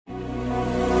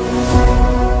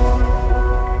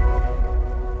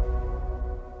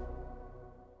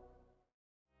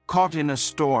Caught in a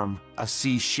storm, a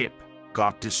sea ship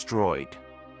got destroyed.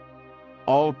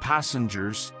 All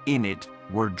passengers in it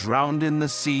were drowned in the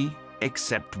sea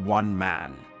except one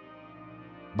man.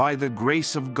 By the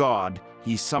grace of God,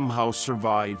 he somehow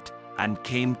survived and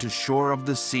came to shore of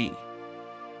the sea.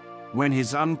 When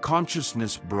his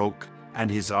unconsciousness broke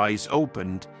and his eyes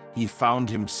opened, he found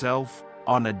himself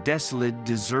on a desolate,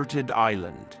 deserted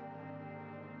island.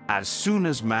 As soon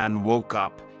as man woke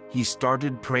up, he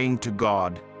started praying to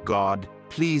God, "God,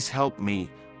 please help me,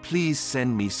 please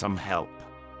send me some help."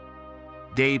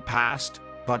 Day passed,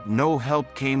 but no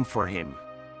help came for him.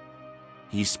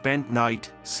 He spent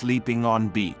night sleeping on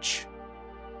beach.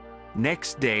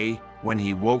 Next day, when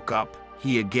he woke up,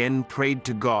 he again prayed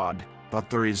to God,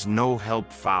 but there is no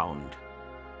help found.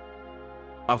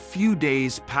 A few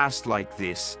days passed like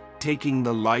this, taking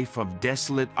the life of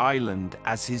desolate island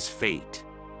as his fate.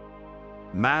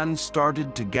 Man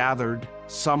started to gather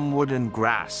some wood and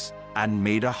grass and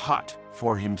made a hut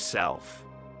for himself.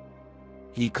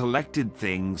 He collected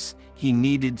things. He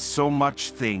needed so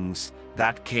much things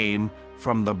that came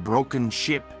from the broken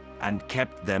ship and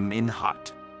kept them in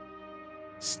hut.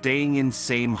 Staying in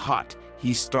same hut,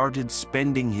 he started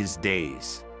spending his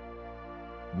days.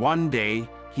 One day,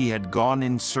 he had gone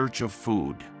in search of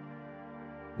food.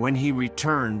 When he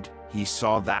returned, he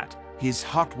saw that his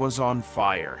hut was on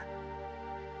fire.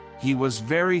 He was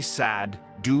very sad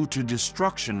due to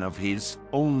destruction of his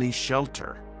only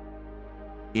shelter.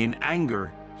 In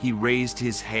anger, he raised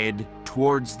his head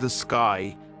towards the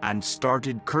sky and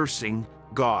started cursing,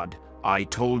 "God, I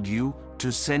told you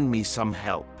to send me some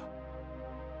help.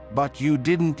 But you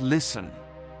didn't listen.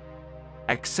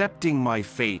 Accepting my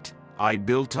fate, I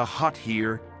built a hut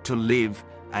here to live,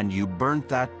 and you burnt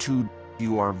that too.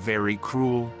 You are very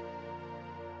cruel."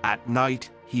 At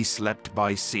night, he slept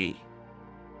by sea.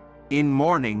 In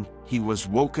morning, he was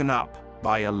woken up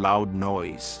by a loud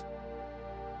noise.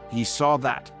 He saw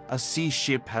that a sea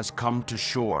ship has come to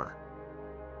shore.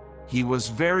 He was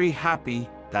very happy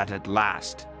that at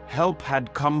last help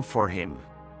had come for him.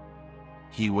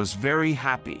 He was very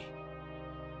happy.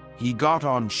 He got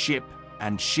on ship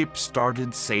and ship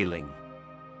started sailing.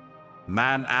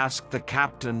 Man asked the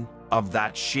captain of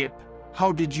that ship,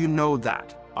 "How did you know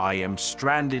that I am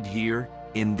stranded here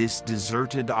in this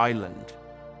deserted island?"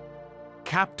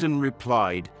 Captain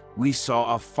replied, "We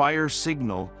saw a fire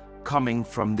signal coming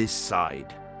from this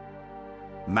side."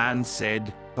 Man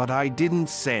said, "But I didn't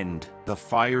send the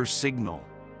fire signal."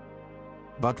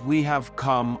 "But we have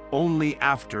come only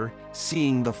after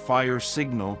seeing the fire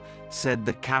signal," said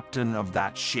the captain of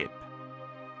that ship.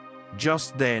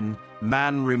 Just then,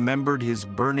 man remembered his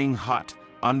burning hut,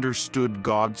 understood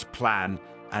God's plan,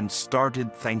 and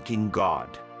started thanking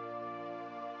God.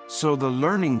 So the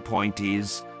learning point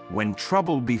is, when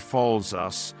trouble befalls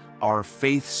us, our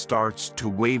faith starts to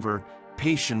waver,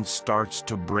 patience starts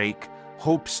to break,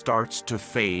 hope starts to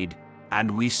fade, and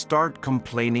we start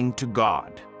complaining to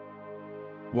God.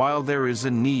 While there is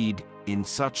a need in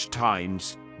such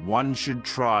times, one should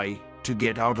try to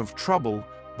get out of trouble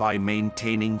by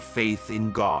maintaining faith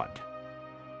in God.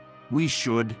 We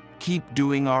should keep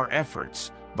doing our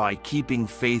efforts by keeping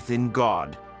faith in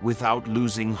God without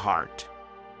losing heart.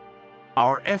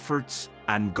 Our efforts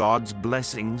and God's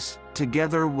blessings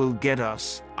together will get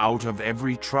us out of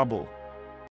every trouble